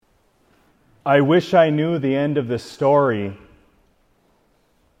I wish I knew the end of the story.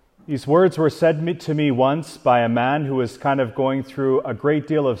 These words were said to me once by a man who was kind of going through a great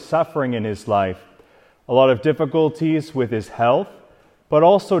deal of suffering in his life, a lot of difficulties with his health, but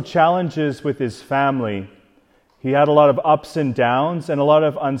also challenges with his family. He had a lot of ups and downs and a lot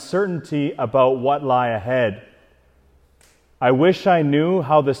of uncertainty about what lie ahead. I wish I knew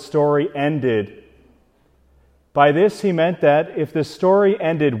how the story ended. By this, he meant that if the story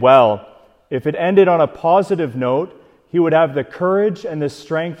ended well, if it ended on a positive note, he would have the courage and the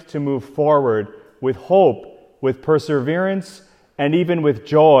strength to move forward with hope, with perseverance, and even with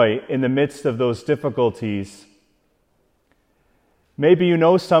joy in the midst of those difficulties. Maybe you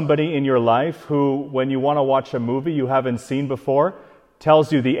know somebody in your life who, when you want to watch a movie you haven't seen before,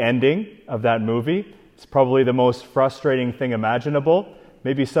 tells you the ending of that movie. It's probably the most frustrating thing imaginable.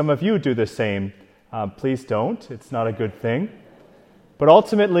 Maybe some of you do the same. Please don't. It's not a good thing. But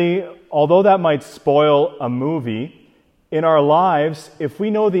ultimately, although that might spoil a movie, in our lives, if we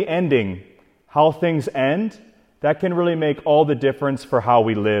know the ending, how things end, that can really make all the difference for how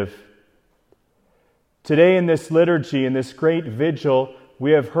we live. Today in this liturgy, in this great vigil,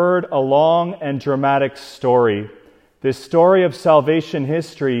 we have heard a long and dramatic story. This story of salvation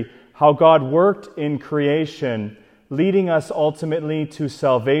history, how God worked in creation, leading us ultimately to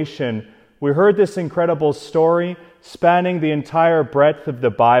salvation. We heard this incredible story spanning the entire breadth of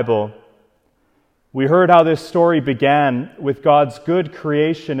the Bible. We heard how this story began with God's good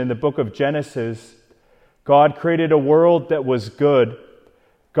creation in the book of Genesis. God created a world that was good.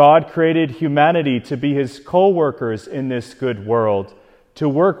 God created humanity to be his co-workers in this good world, to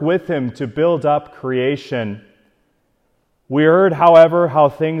work with him to build up creation. We heard, however, how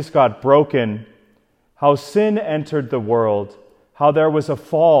things got broken, how sin entered the world, how there was a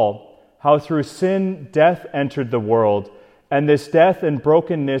fall, how through sin death entered the world, and this death and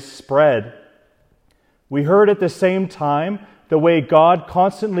brokenness spread. We heard at the same time the way God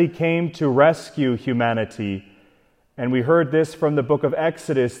constantly came to rescue humanity. And we heard this from the book of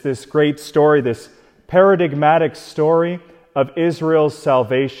Exodus, this great story, this paradigmatic story of Israel's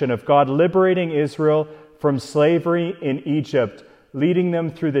salvation, of God liberating Israel from slavery in Egypt, leading them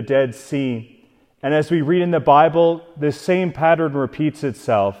through the Dead Sea. And as we read in the Bible, this same pattern repeats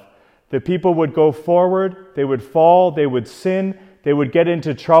itself. The people would go forward, they would fall, they would sin, they would get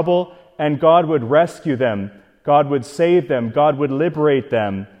into trouble, and God would rescue them, God would save them, God would liberate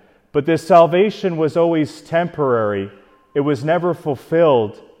them. But this salvation was always temporary. It was never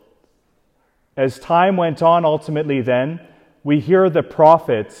fulfilled. As time went on, ultimately then, we hear the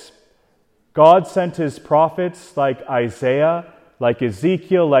prophets. God sent his prophets like Isaiah, like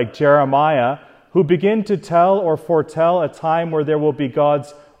Ezekiel, like Jeremiah, who begin to tell or foretell a time where there will be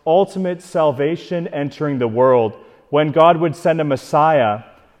God's ultimate salvation entering the world, when God would send a Messiah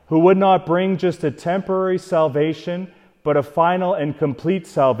who would not bring just a temporary salvation, but a final and complete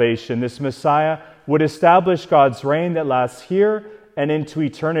salvation. This Messiah would establish God's reign that lasts here and into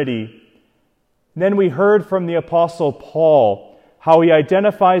eternity. Then we heard from the Apostle Paul how he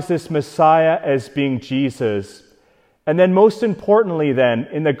identifies this Messiah as being Jesus. And then most importantly then,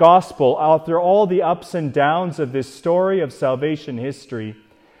 in the gospel, after all the ups and downs of this story of salvation history,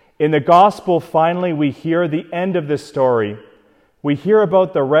 in the gospel finally we hear the end of the story. We hear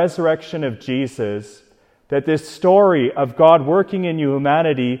about the resurrection of Jesus, that this story of God working in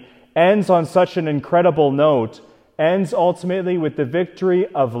humanity ends on such an incredible note, ends ultimately with the victory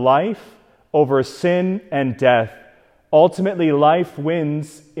of life over sin and death. Ultimately, life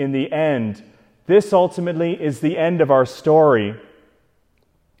wins in the end. This ultimately is the end of our story. It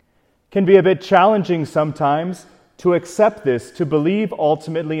can be a bit challenging sometimes to accept this, to believe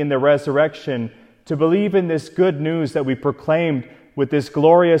ultimately in the resurrection, to believe in this good news that we proclaimed with this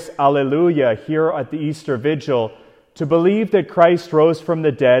glorious Alleluia here at the Easter Vigil. To believe that Christ rose from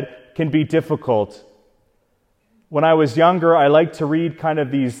the dead can be difficult. When I was younger, I liked to read kind of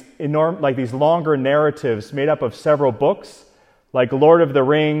these longer narratives made up of several books, like Lord of the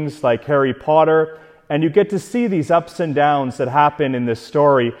Rings, like Harry Potter, and you get to see these ups and downs that happen in this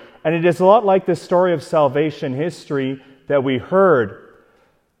story. And it is a lot like the story of salvation history that we heard.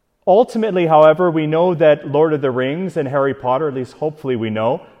 Ultimately, however, we know that Lord of the Rings and Harry Potter, at least hopefully we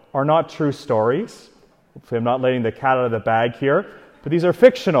know, are not true stories. Hopefully I'm not letting the cat out of the bag here, but these are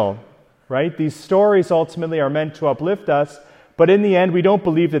fictional, right? These stories ultimately are meant to uplift us, but in the end we don't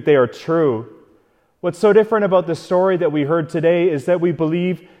believe that they are true. What's so different about the story that we heard today is that we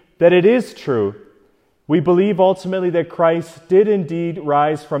believe that it is true. We believe ultimately that Christ did indeed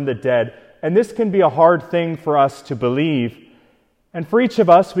rise from the dead, and this can be a hard thing for us to believe. And for each of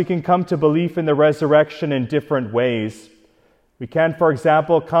us, we can come to belief in the resurrection in different ways. We can, for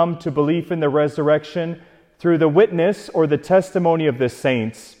example, come to belief in the resurrection through the witness or the testimony of the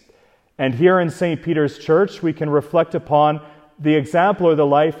saints. And here in St. Peter's Church, we can reflect upon the example or the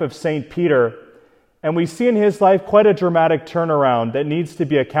life of St. Peter. And we see in his life quite a dramatic turnaround that needs to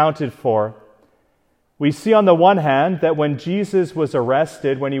be accounted for. We see on the one hand that when Jesus was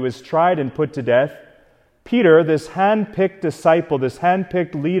arrested, when he was tried and put to death, Peter, this hand-picked disciple, this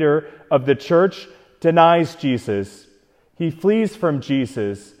hand-picked leader of the church, denies Jesus. He flees from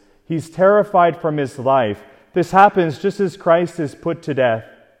Jesus. He's terrified from his life. This happens just as Christ is put to death.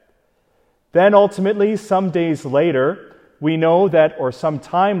 Then ultimately, some days later, we know that, or some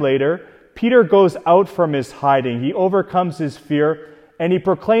time later, Peter goes out from his hiding. He overcomes his fear, and he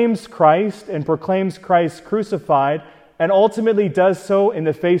proclaims Christ and proclaims Christ crucified, and ultimately does so in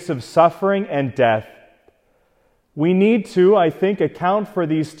the face of suffering and death. We need to, I think, account for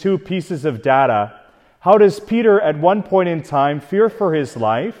these two pieces of data. How does Peter at one point in time fear for his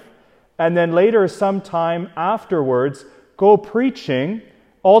life, and then later, sometime afterwards, go preaching,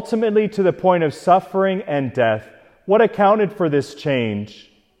 ultimately to the point of suffering and death? What accounted for this change?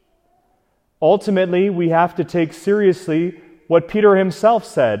 Ultimately, we have to take seriously what Peter himself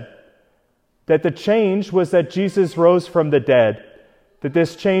said, that the change was that Jesus rose from the dead, that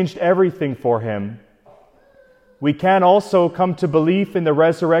this changed everything for him. We can also come to belief in the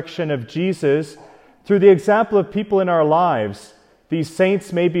resurrection of Jesus through the example of people in our lives, these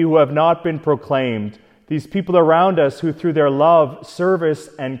saints maybe who have not been proclaimed, these people around us who through their love, service,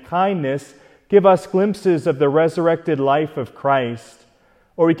 and kindness give us glimpses of the resurrected life of Christ.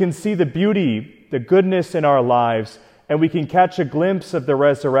 Or we can see the beauty, the goodness in our lives, and we can catch a glimpse of the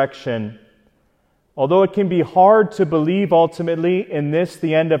resurrection. Although it can be hard to believe ultimately in this,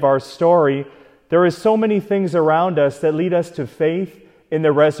 the end of our story, there is so many things around us that lead us to faith in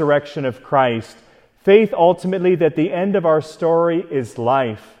the resurrection of Christ. Faith ultimately that the end of our story is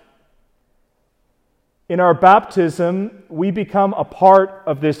life. In our baptism, we become a part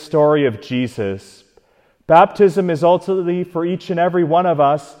of this story of Jesus. Baptism is ultimately for each and every one of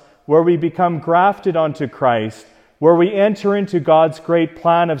us where we become grafted onto Christ, where we enter into God's great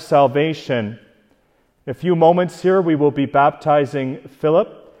plan of salvation. In a few moments here, we will be baptizing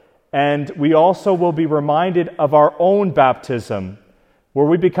Philip, and we also will be reminded of our own baptism, where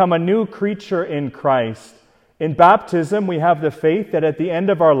we become a new creature in Christ. In baptism, we have the faith that at the end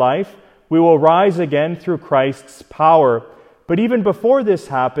of our life, we will rise again through Christ's power. But even before this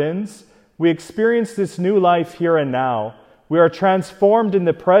happens, we experience this new life here and now. We are transformed in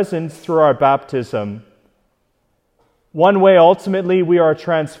the present through our baptism. One way ultimately we are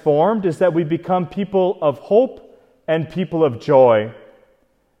transformed is that we become people of hope and people of joy.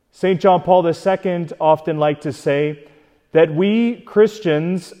 St. John Paul II often liked to say that we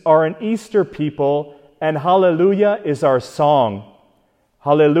Christians are an Easter people, and hallelujah is our song.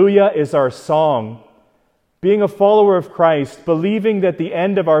 Hallelujah is our song. Being a follower of Christ, believing that the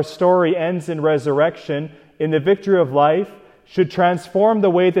end of our story ends in resurrection, in the victory of life, should transform the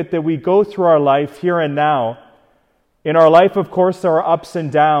way that we go through our life here and now. In our life, of course, there are ups and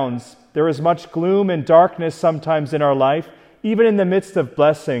downs. There is much gloom and darkness sometimes in our life, even in the midst of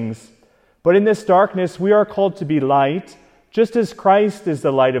blessings. But in this darkness, we are called to be light, just as Christ is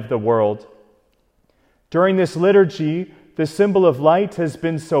the light of the world. During this liturgy, the symbol of light has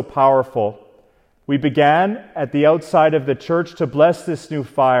been so powerful. We began at the outside of the church to bless this new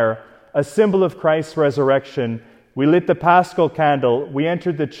fire, a symbol of Christ's resurrection. We lit the Pasqual Candle. We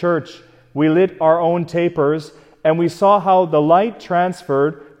entered the church. We lit our own tapers, and we saw how the light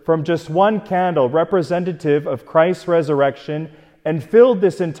transferred from just one candle representative of Christ's resurrection and filled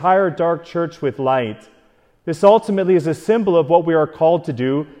this entire dark church with light. This ultimately is a symbol of what we are called to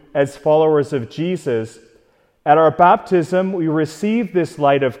do as followers of Jesus. At our baptism, we receive this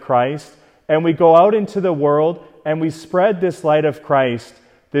light of Christ, and we go out into the world and we spread this light of Christ,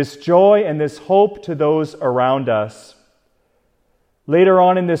 this joy and this hope to those around us. Later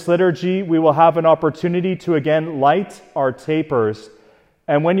on in this liturgy, we will have an opportunity to again light our tapers.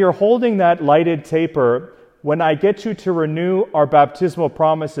 And when you're holding that lighted taper, when I get you to renew our baptismal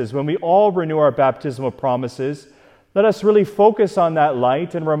promises, when we all renew our baptismal promises, let us really focus on that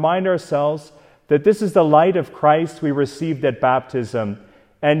light and remind ourselves that this is the light of Christ we received at baptism,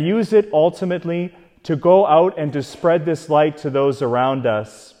 and use it ultimately to go out and to spread this light to those around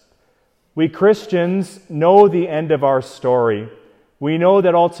us. We Christians know the end of our story. We know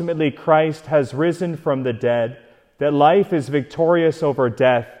that ultimately Christ has risen from the dead, that life is victorious over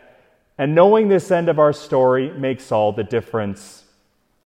death, and knowing this end of our story makes all the difference.